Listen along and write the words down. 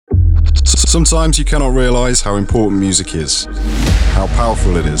Sometimes you cannot realize how important music is, how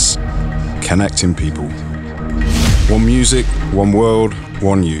powerful it is, connecting people. One music, one world,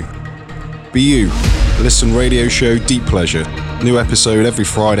 one you. Be you. Listen radio show Deep Pleasure. New episode every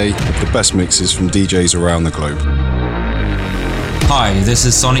Friday with the best mixes from DJs around the globe. Hi, this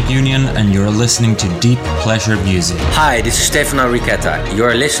is Sonic Union and you're listening to Deep Pleasure Music. Hi, this is Stefano Riquetta.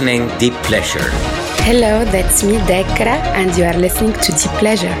 You're listening Deep Pleasure. Hello, that's me, Dekra, and you are listening to Deep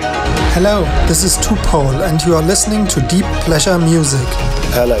Pleasure. Hello, this is Tupol, and you are listening to Deep Pleasure Music.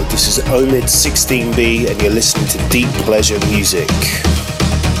 Hello, this is Omid16B, and you're listening to Deep Pleasure Music.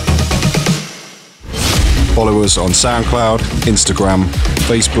 Follow us on SoundCloud, Instagram,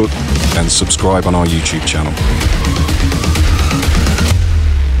 Facebook, and subscribe on our YouTube channel.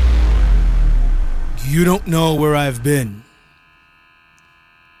 You don't know where I've been.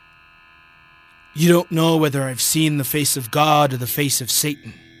 You don't know whether I've seen the face of God or the face of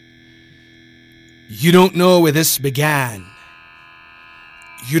Satan. You don't know where this began.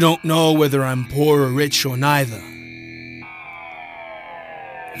 You don't know whether I'm poor or rich or neither.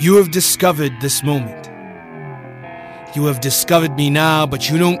 You have discovered this moment. You have discovered me now, but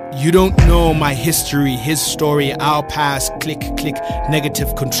you don't know my history, his story, our past. Click, click,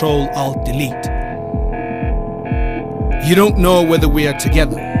 negative, control, alt, delete. You don't know whether we are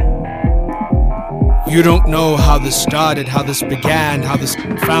together. You don't know how this started, how this began, how this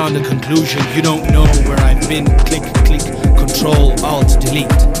found a conclusion. You don't know where I've been. Click, click, control, alt,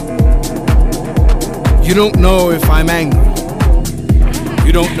 delete. You don't know if I'm angry.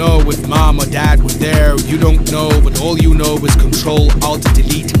 You don't know if mom or dad were there. You don't know, but all you know is control, alt,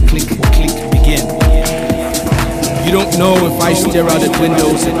 delete, click, click, begin. You don't know if I stare out at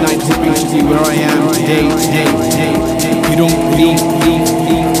windows at night hoping to be where I am today. You don't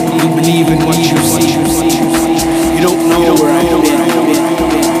believe in what you see. You don't know where I've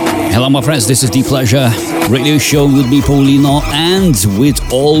been. Hello my friends, this is Deep Pleasure radio show with me, Paulino, and with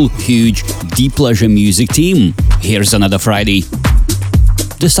all huge Deep Pleasure music team. Here's another Friday.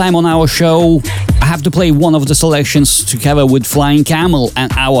 This time on our show, I have to play one of the selections together with Flying Camel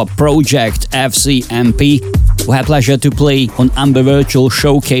and our project Fc&P. We had pleasure to play on Amber Virtual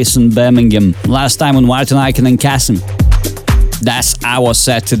Showcase in Birmingham, last time on Martin Icon and Kasim. That's our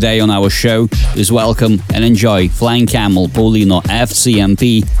set today on our show. Please welcome and enjoy Flying Camel, Paulino,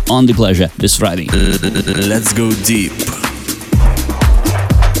 Fc&P on The Pleasure this Friday. Let's go deep.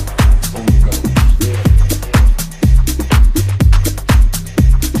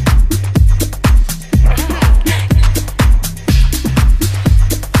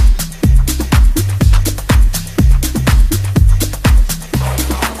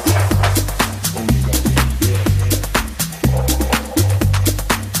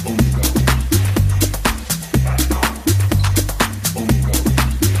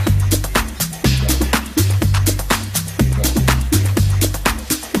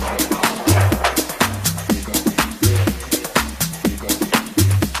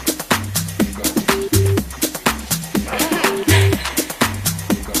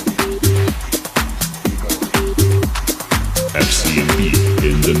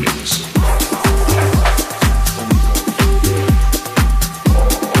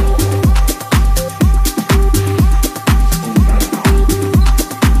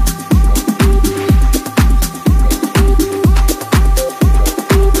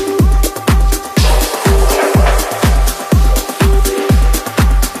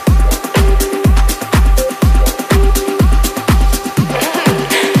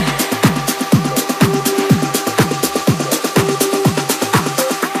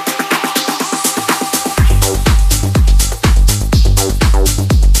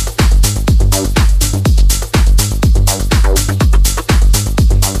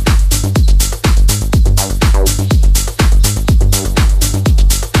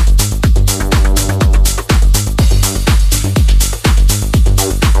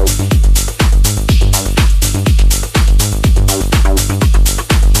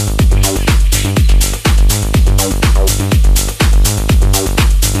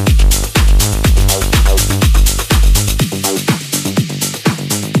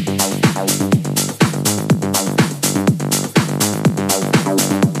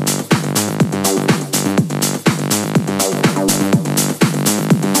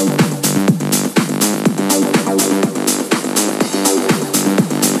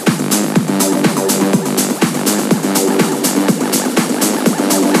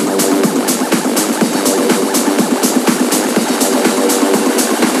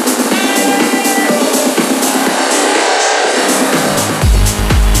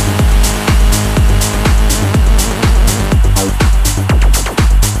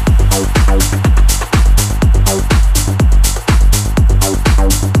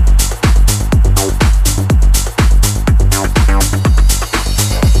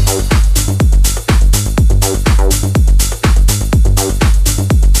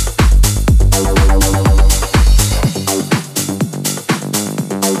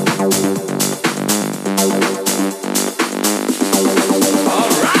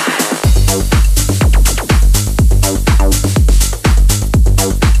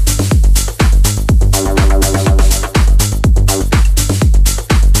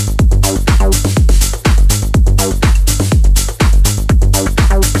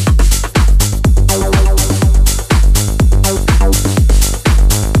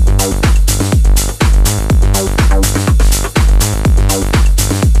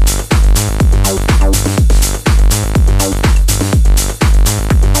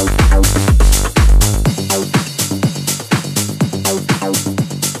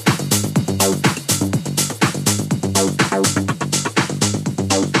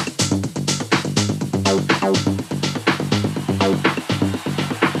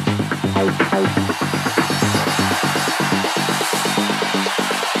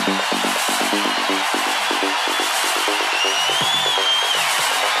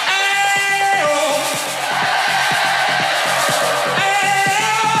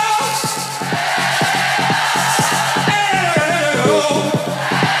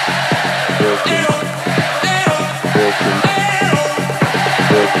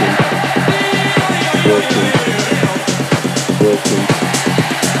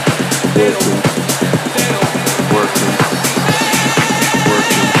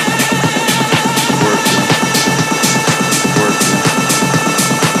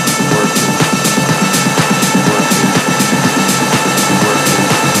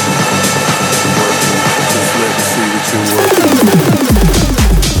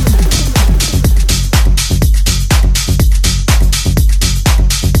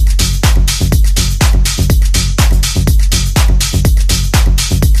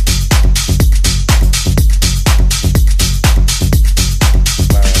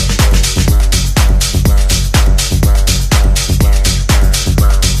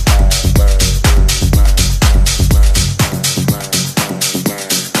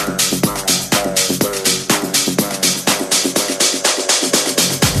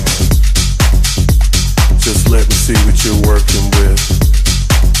 what you're working with.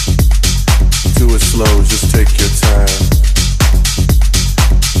 Do it slow, just take your time.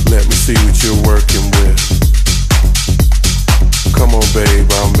 Let me see what you're working with. Come on, babe,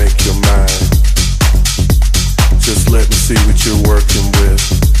 I'll make your mind. Just let me see what you're working with.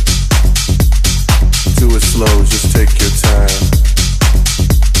 Do it slow, just take your time.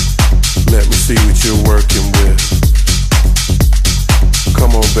 Let me see what you're working with.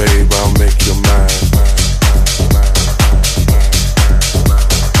 Come on, babe, I'll make your mind.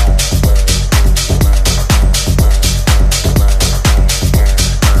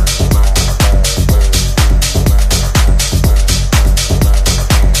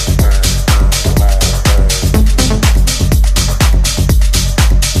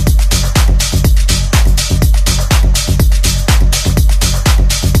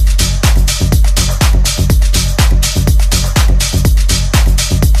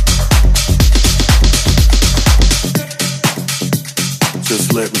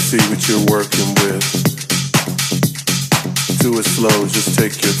 Let me see what you're working with. Do it slow, just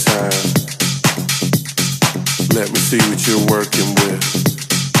take your time. Let me see what you're working with.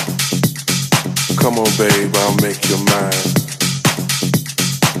 Come on, babe, I'll make your mind.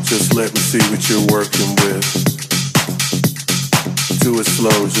 Just let me see what you're working with. Do it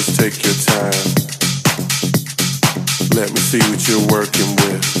slow, just take your time. Let me see what you're working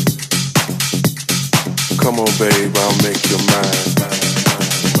with. Come on, babe, I'll make your mind.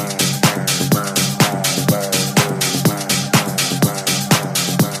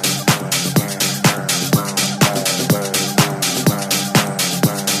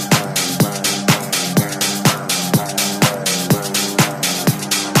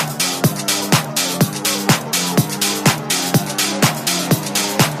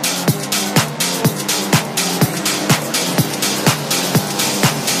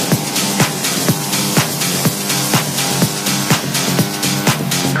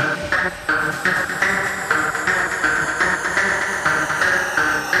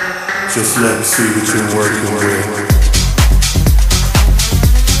 Just let me see what you're working with.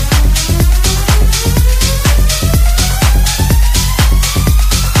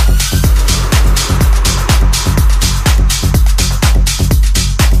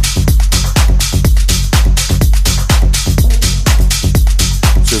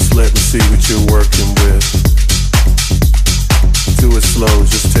 Just let me see what you're working with. Do it slow,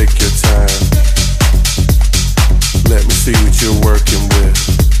 just take your time. Let me see what you're working with.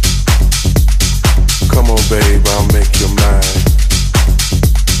 Come on, babe, I'll make your mind.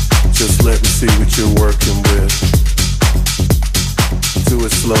 Just let me see what you're working with. Do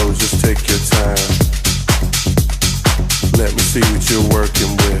it slow, just take your time. Let me see what you're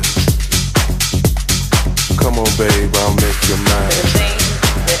working with. Come on, babe, I'll make your mind. The thing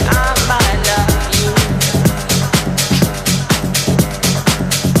that I might love you.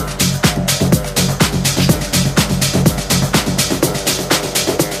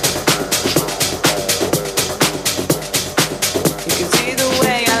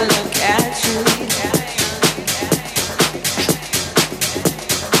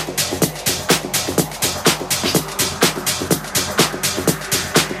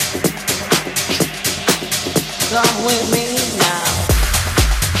 Come with me now.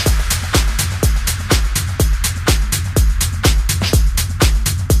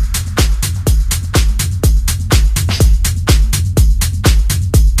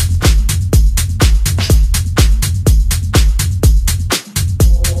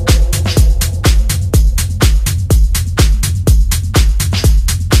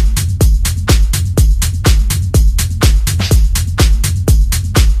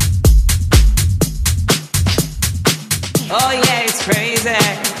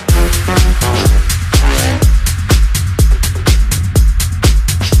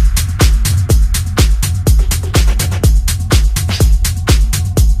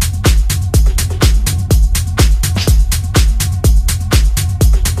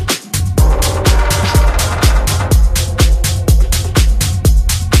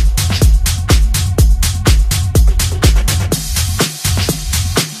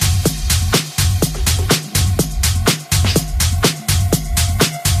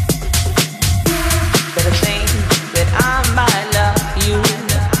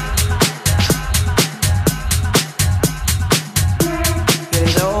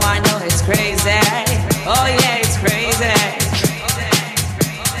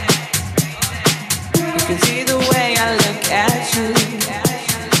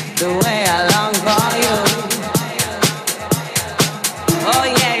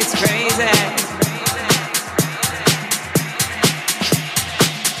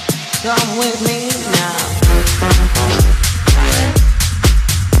 Come with me now.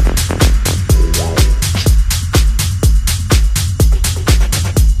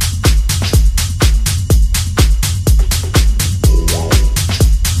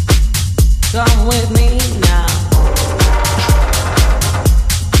 Come with me now.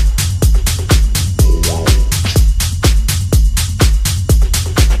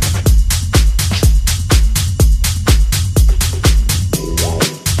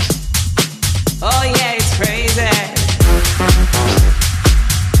 Oh yeah, it's crazy.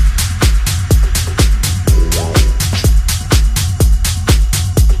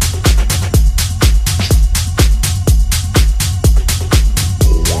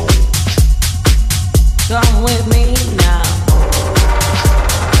 Come with me now.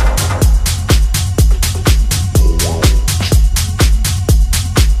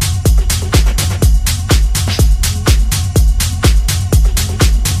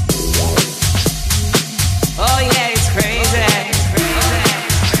 Oh yeah, it's crazy.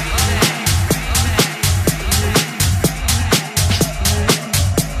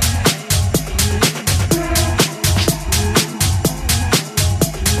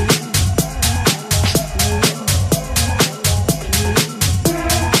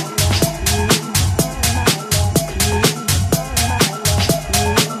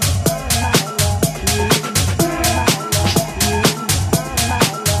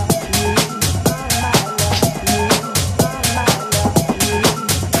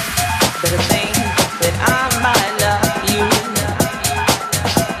 Better think that I might love you.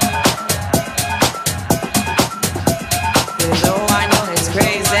 Even though I know it's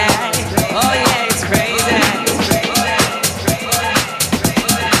crazy. Oh yeah, it's crazy.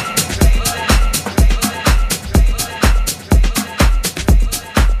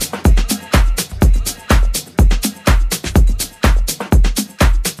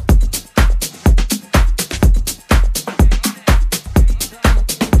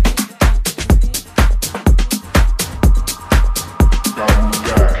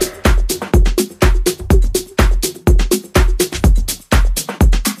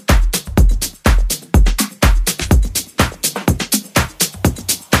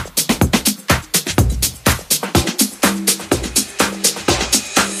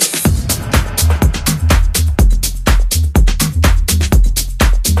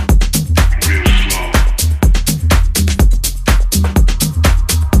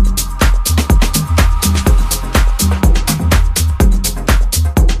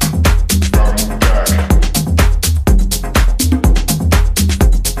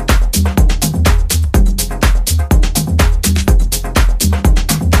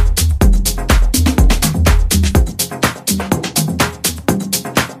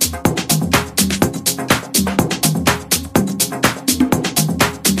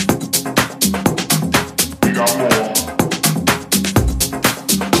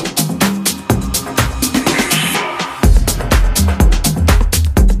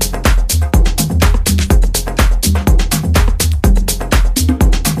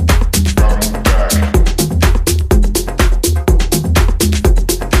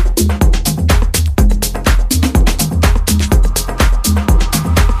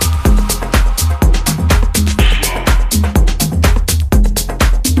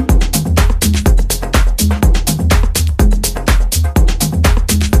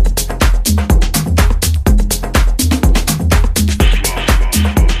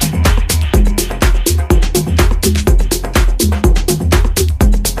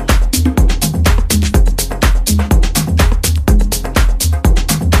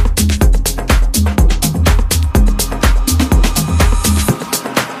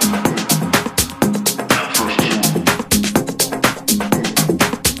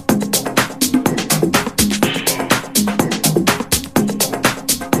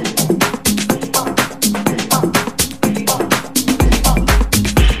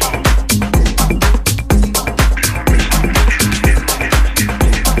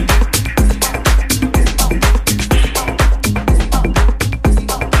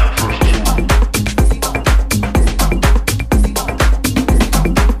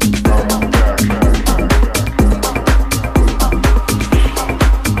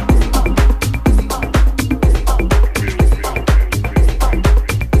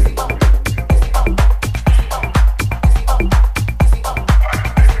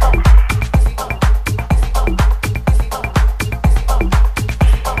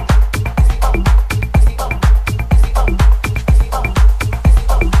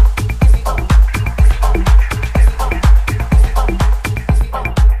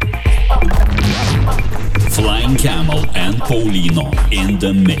 Camel and Paulino in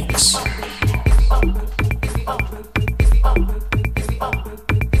the mix.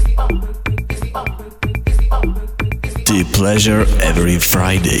 Deep Pleasure every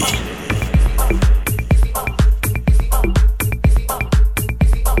Friday.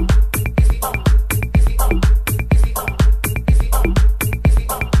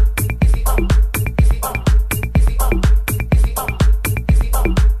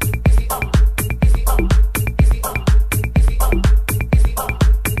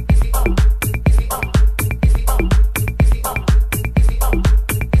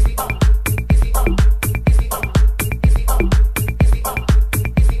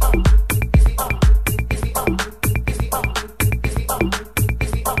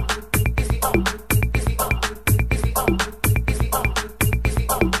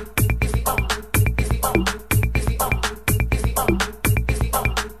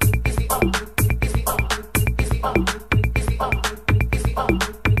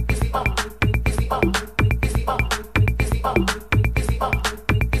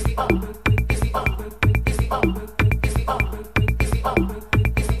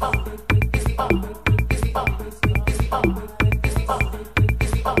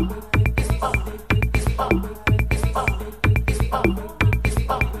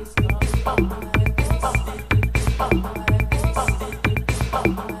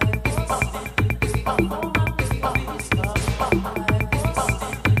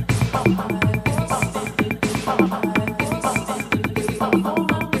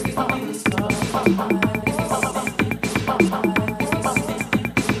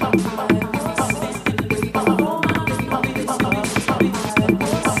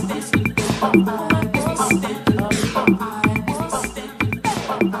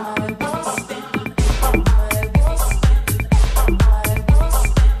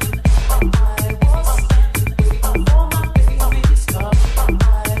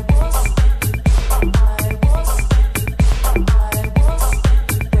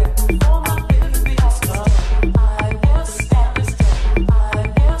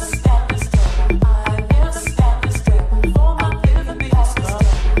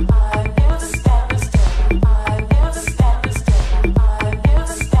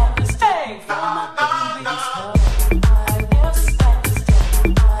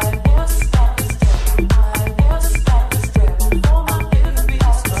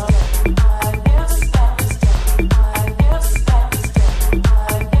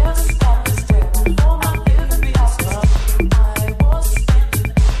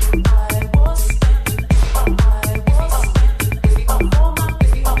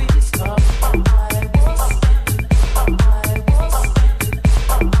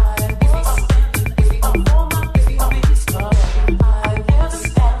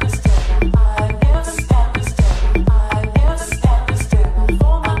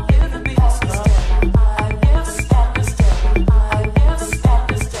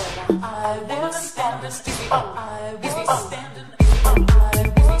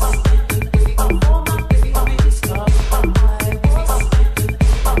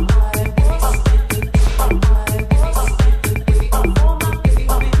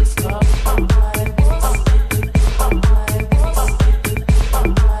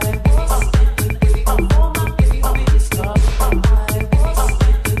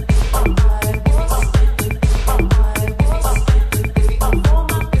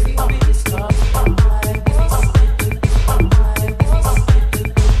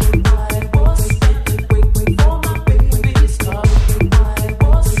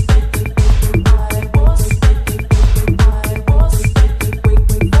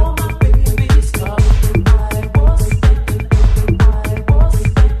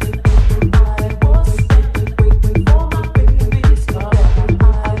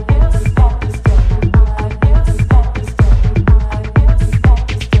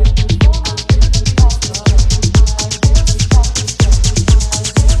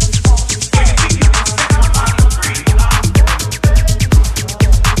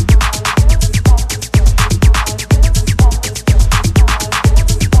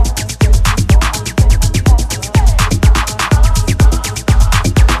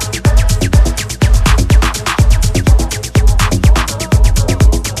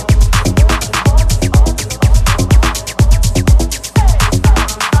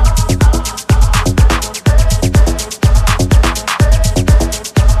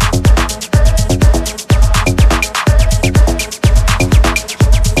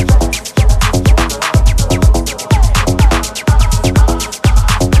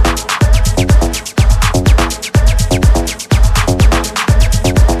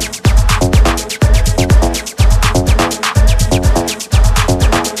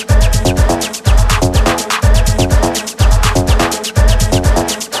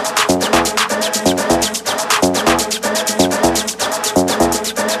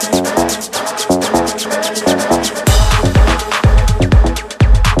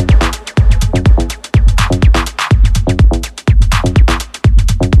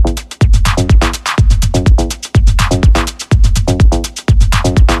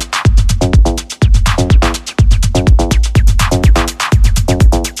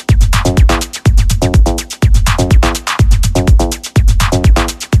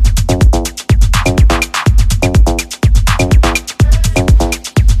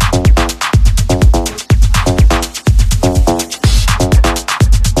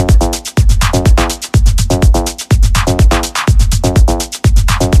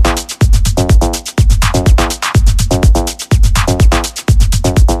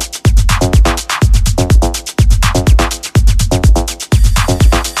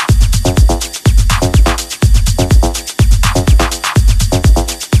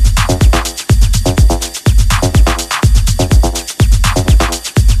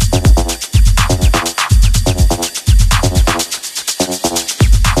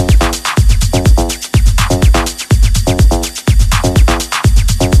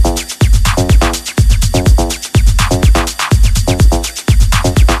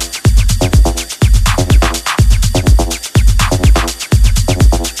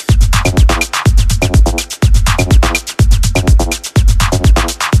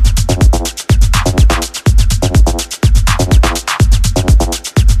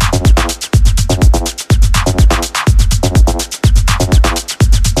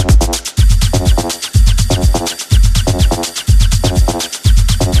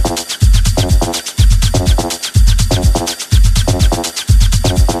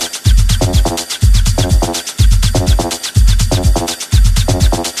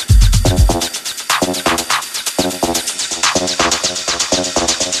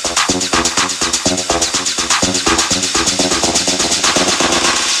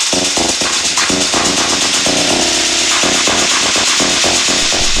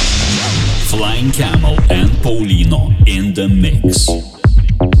 Flying Camel and Paulino in the mix.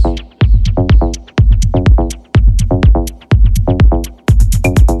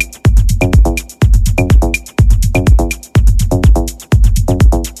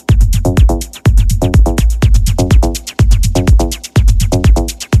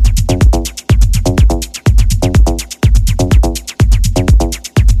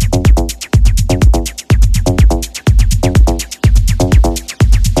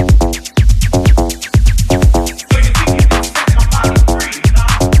 Free.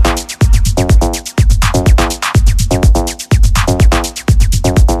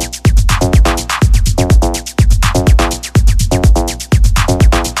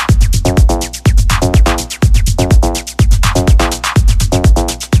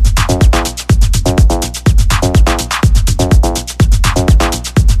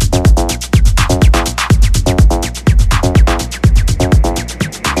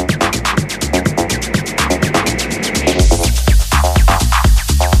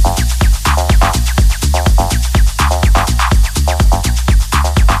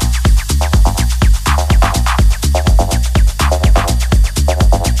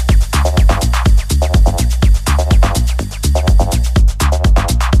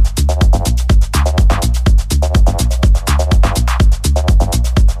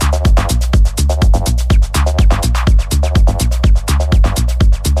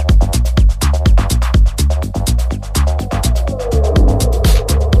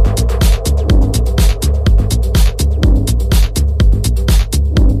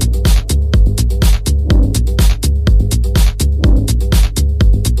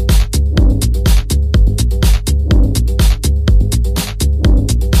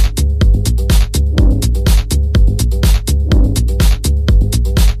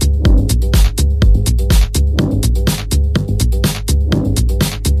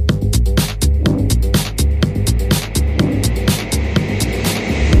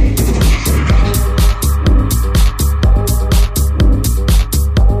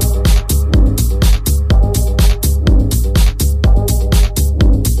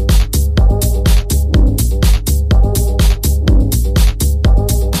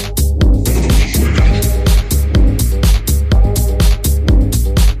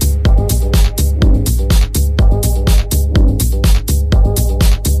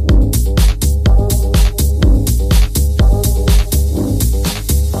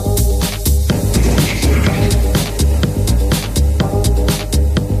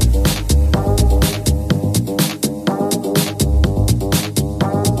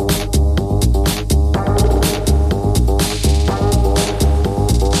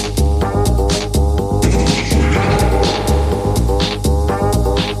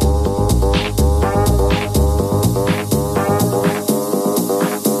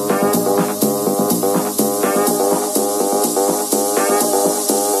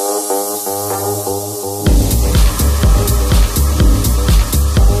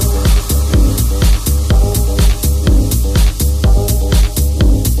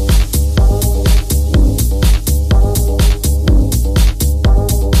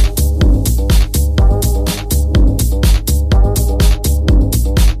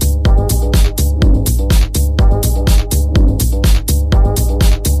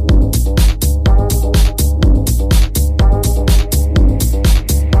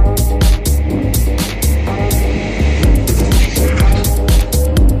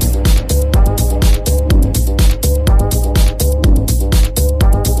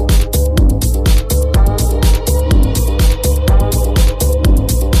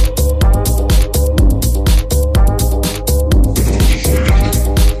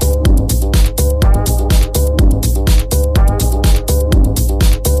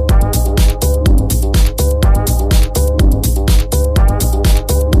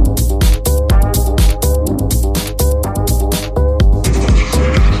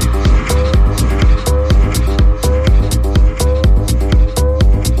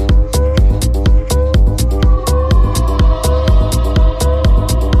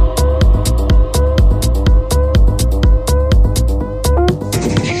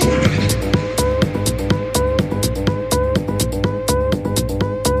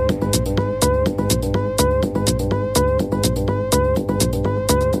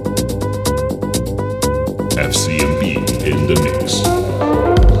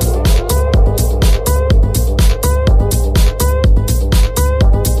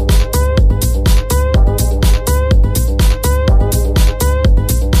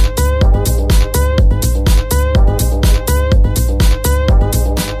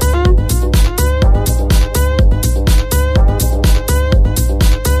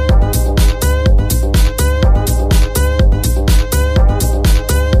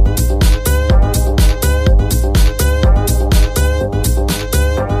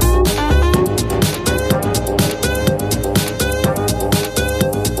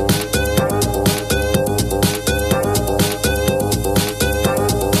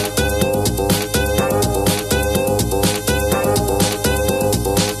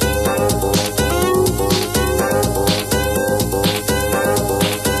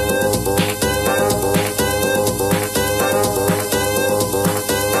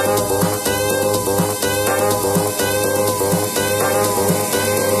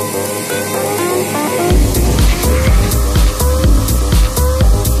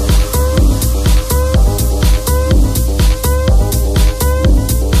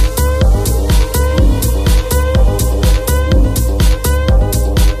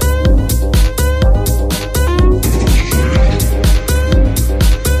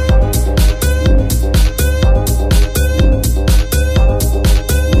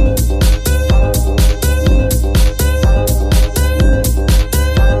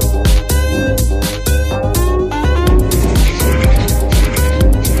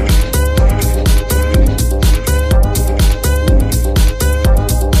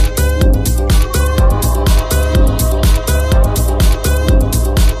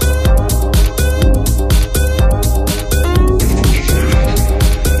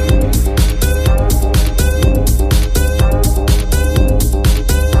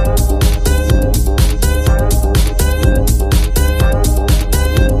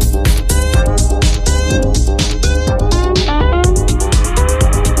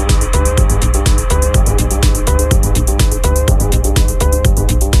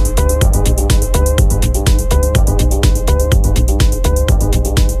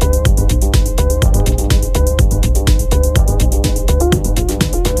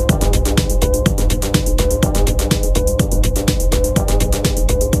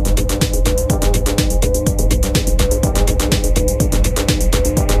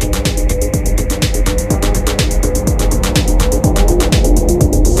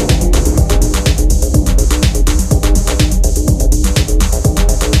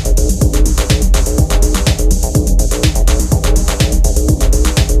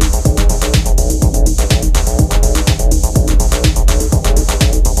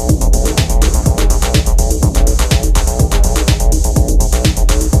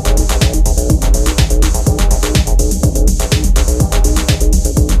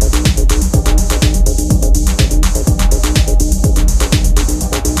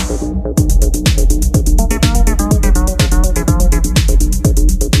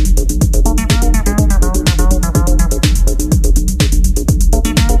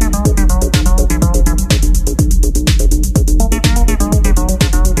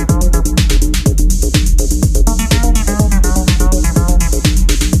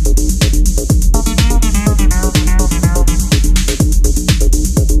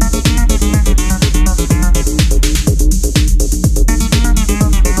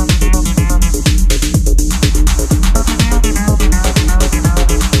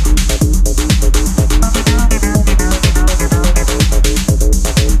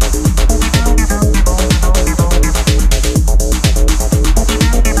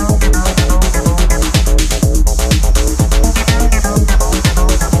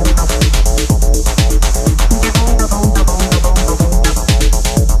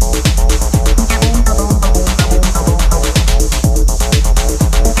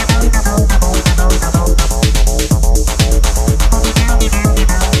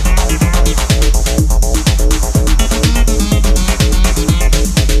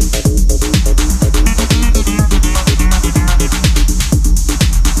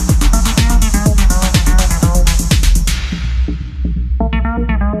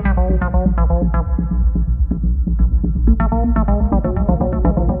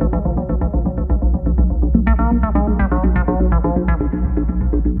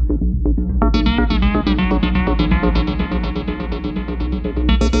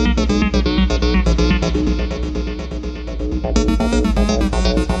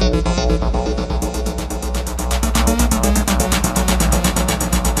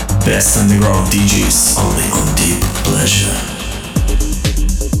 Best underground DJs only on Deep Pleasure.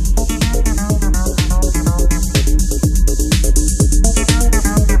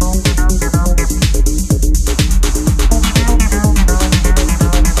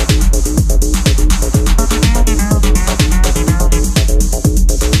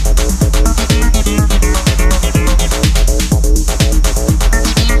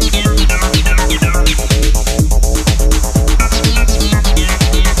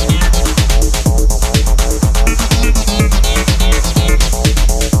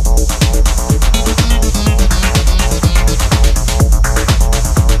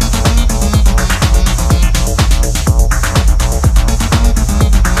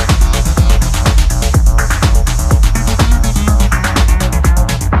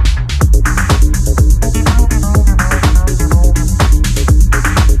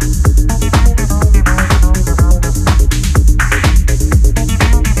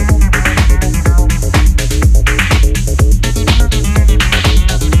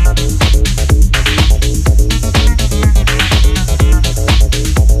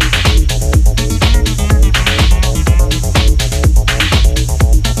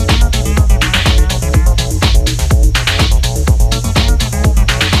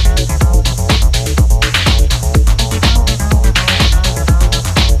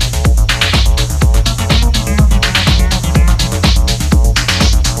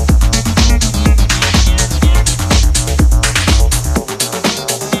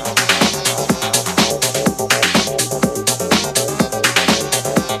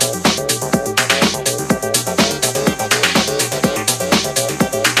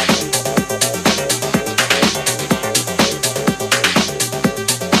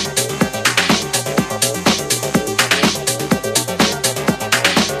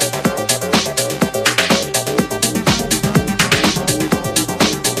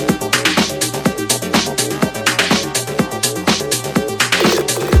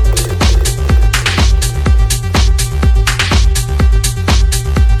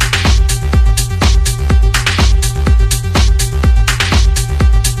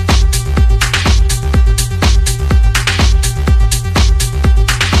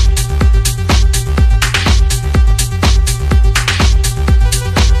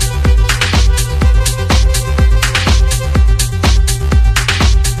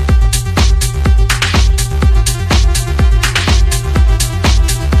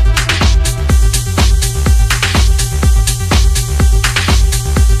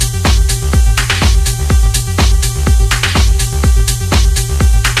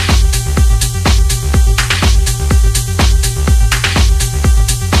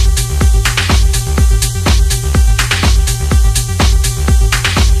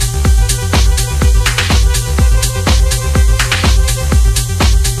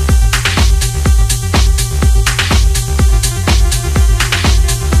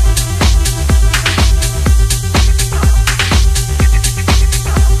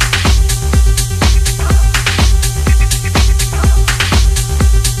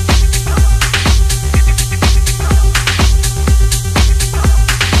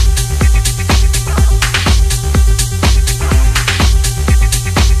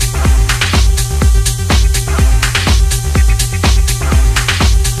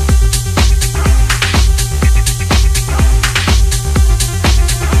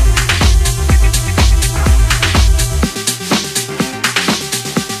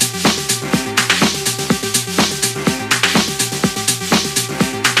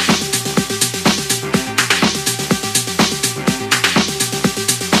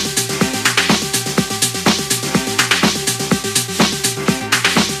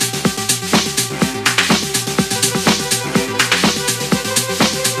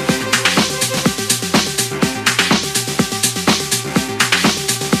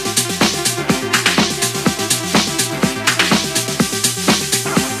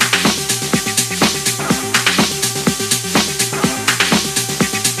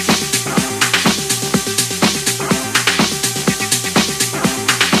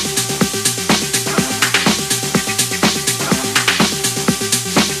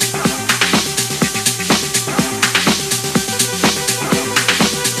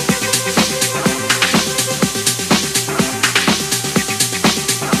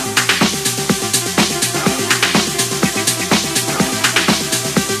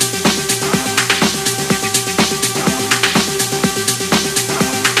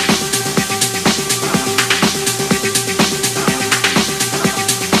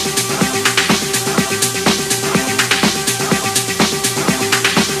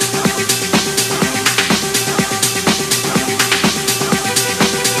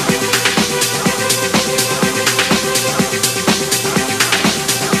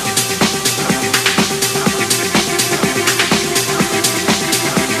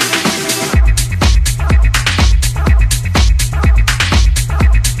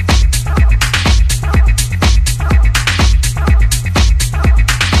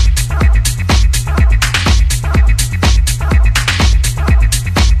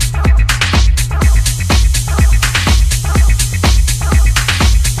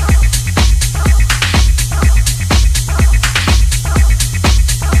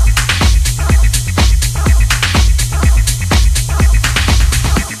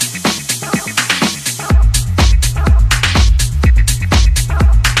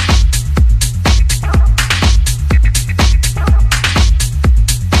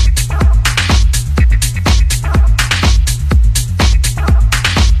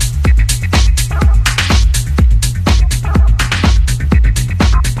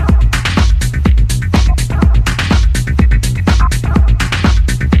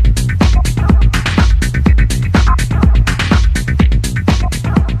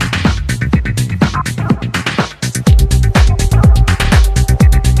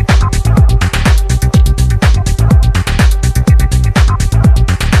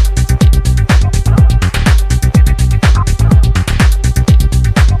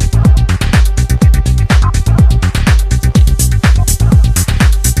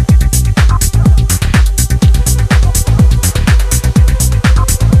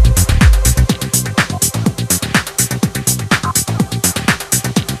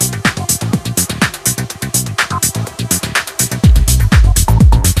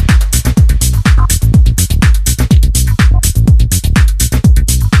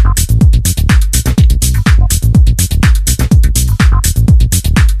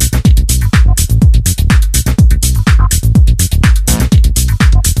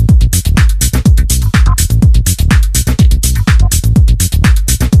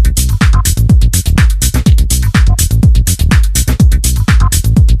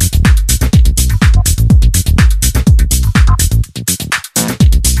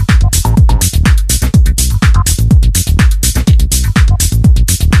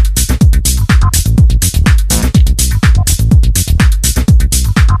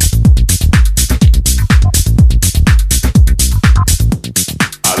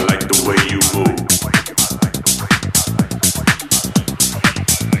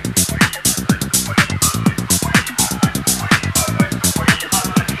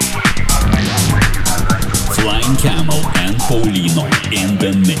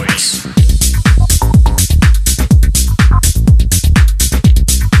 mix.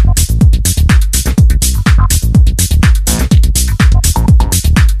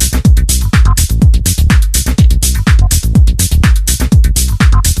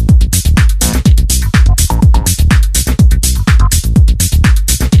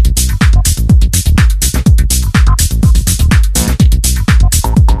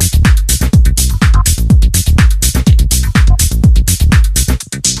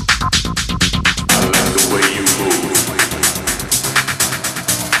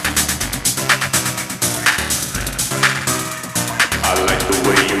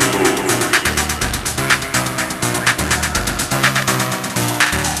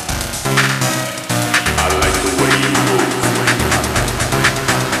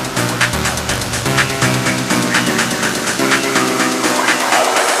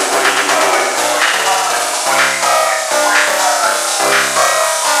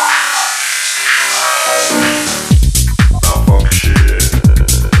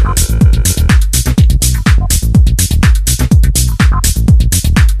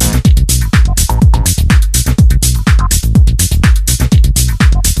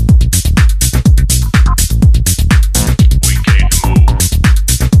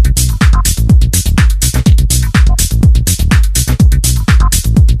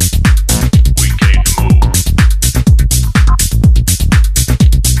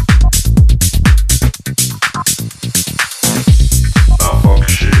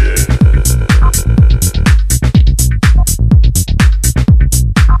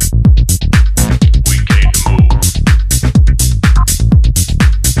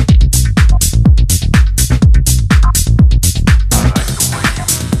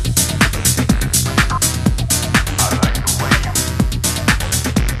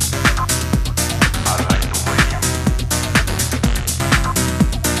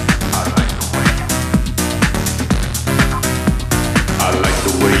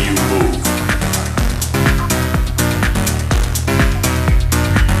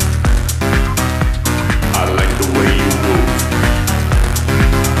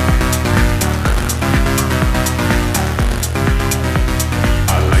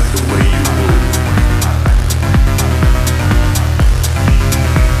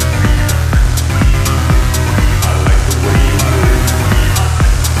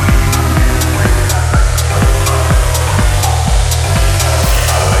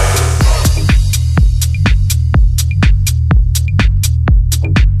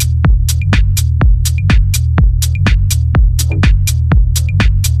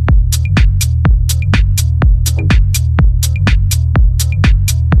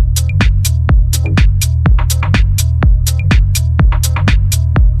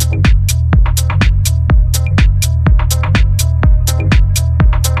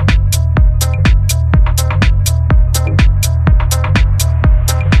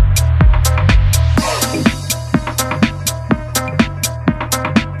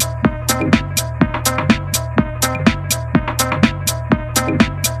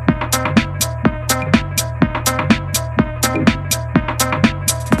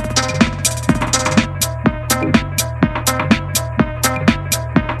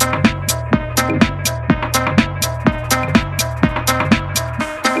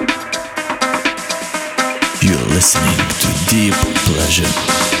 listening to Deep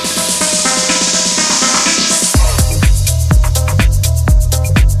Pleasure.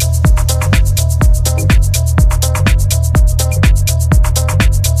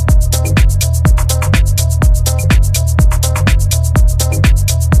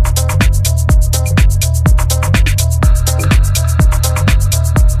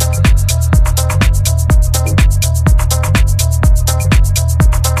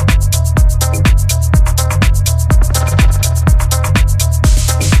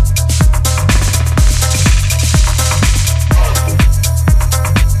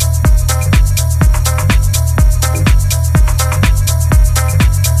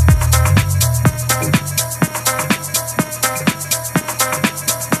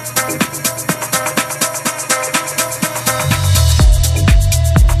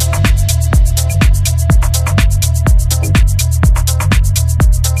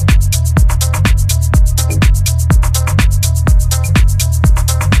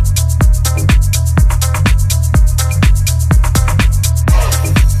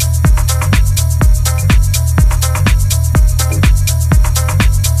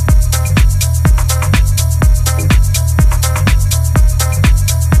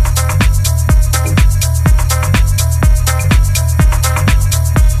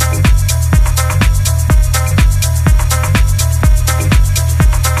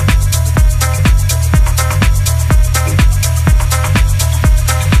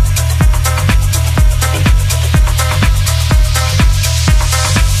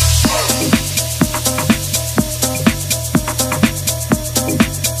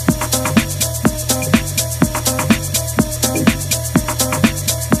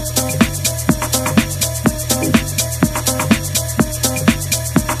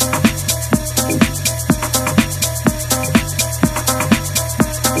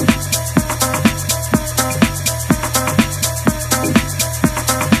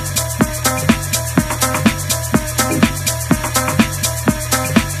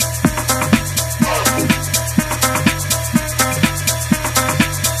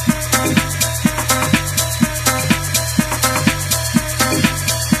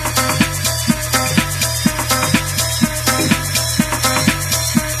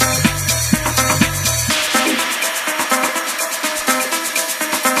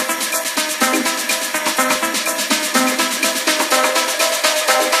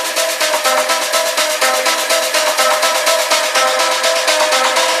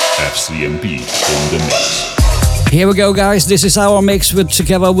 Here we go, guys. This is our mix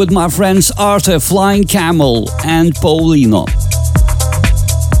together with my friends Arthur, Flying Camel, and Paulino.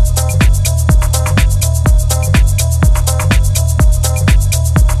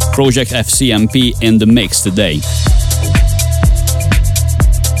 Project Fc&P in the mix today.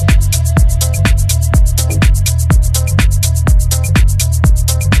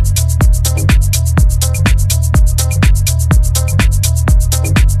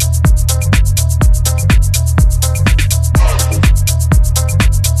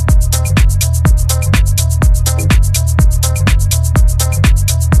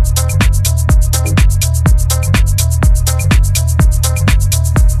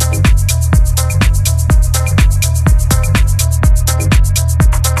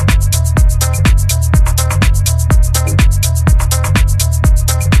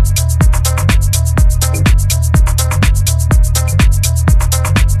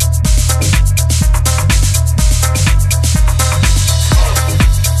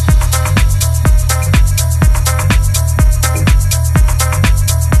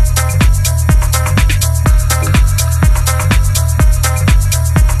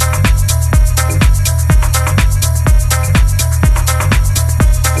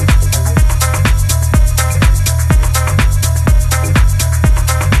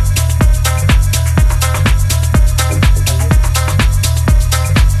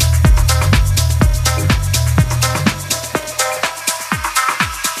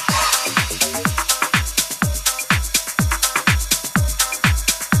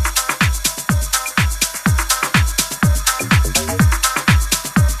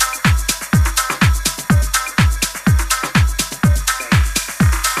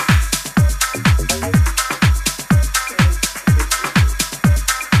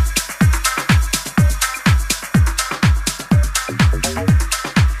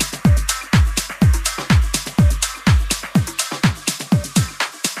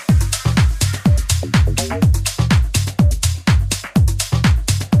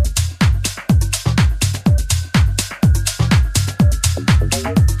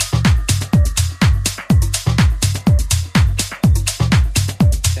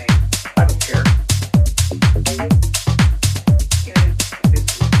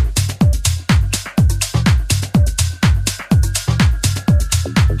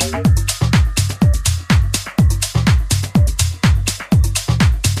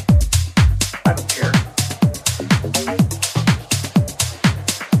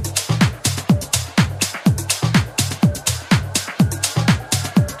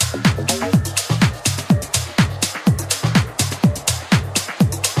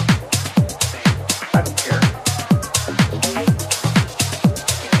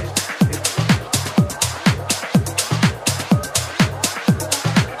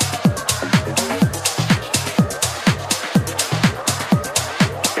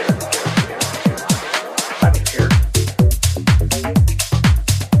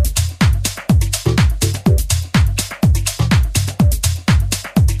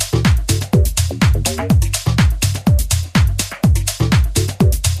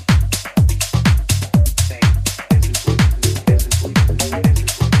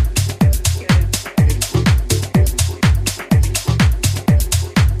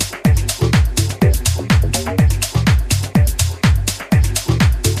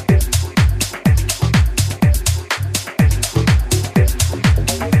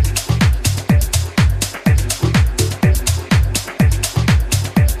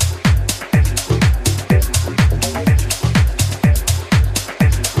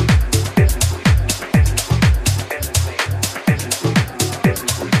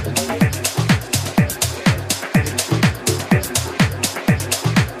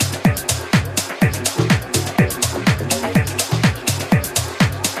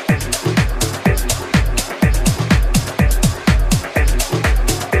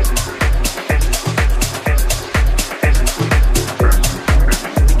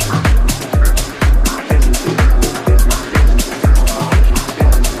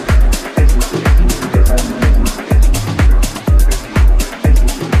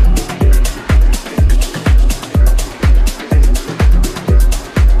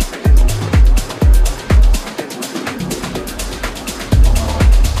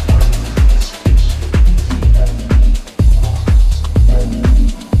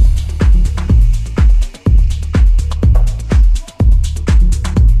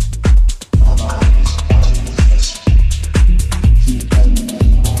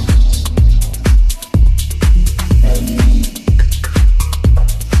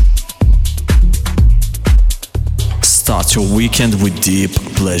 Start your weekend with deep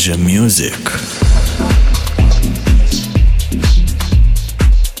pleasure music.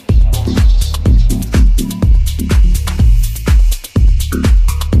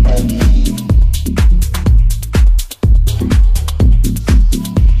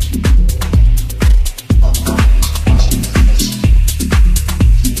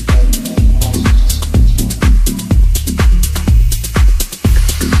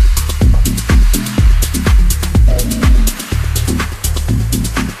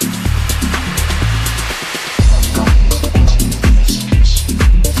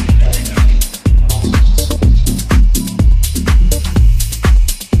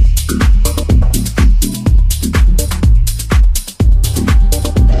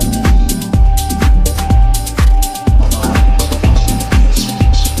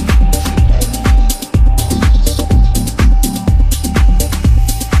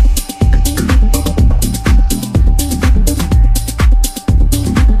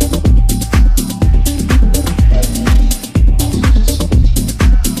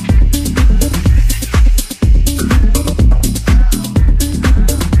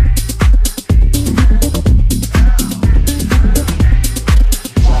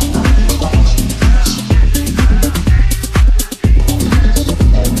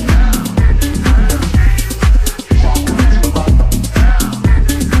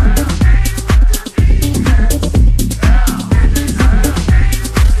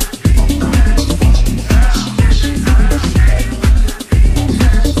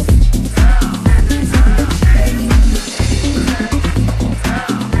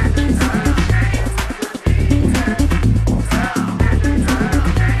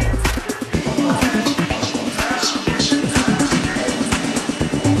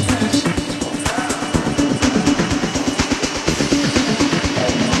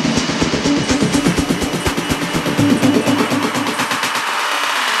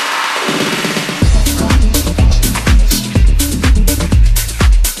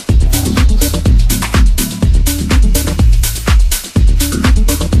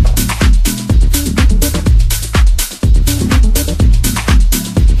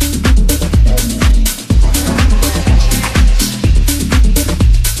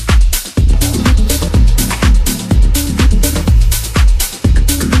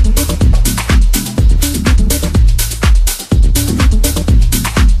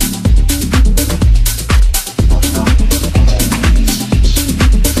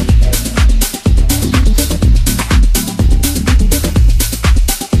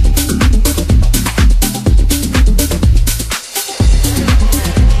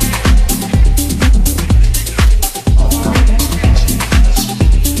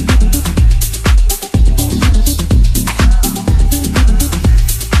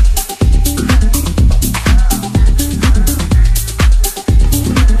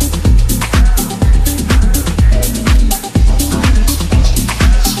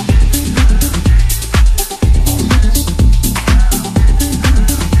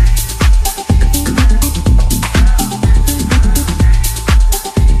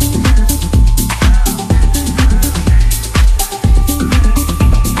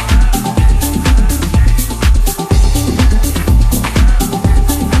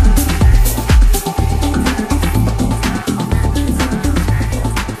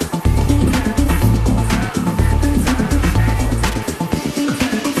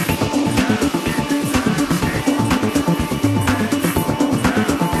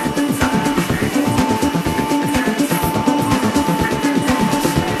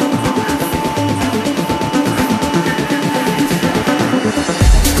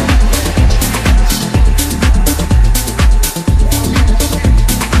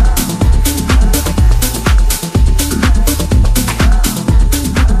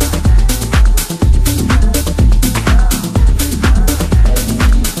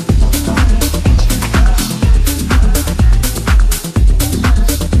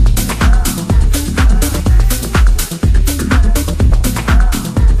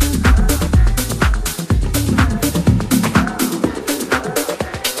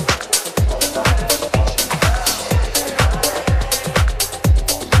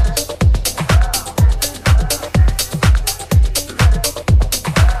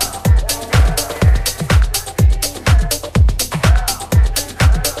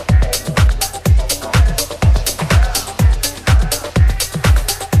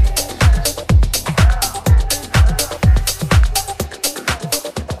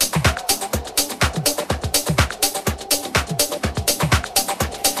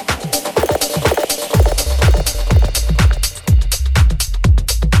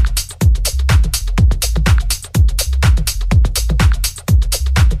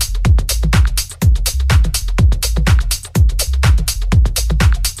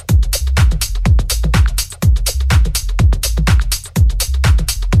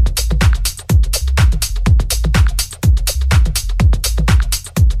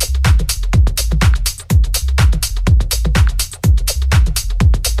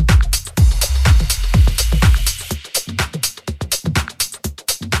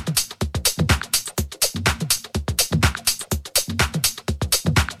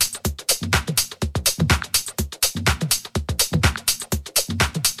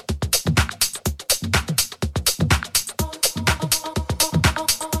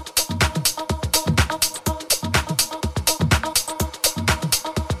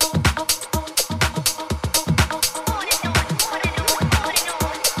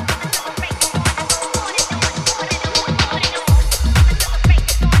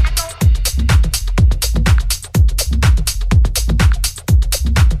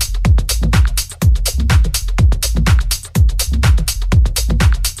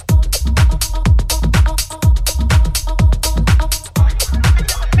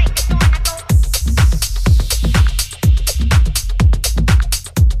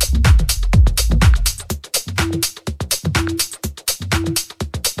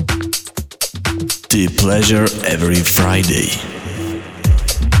 Deep Pleasure every Friday.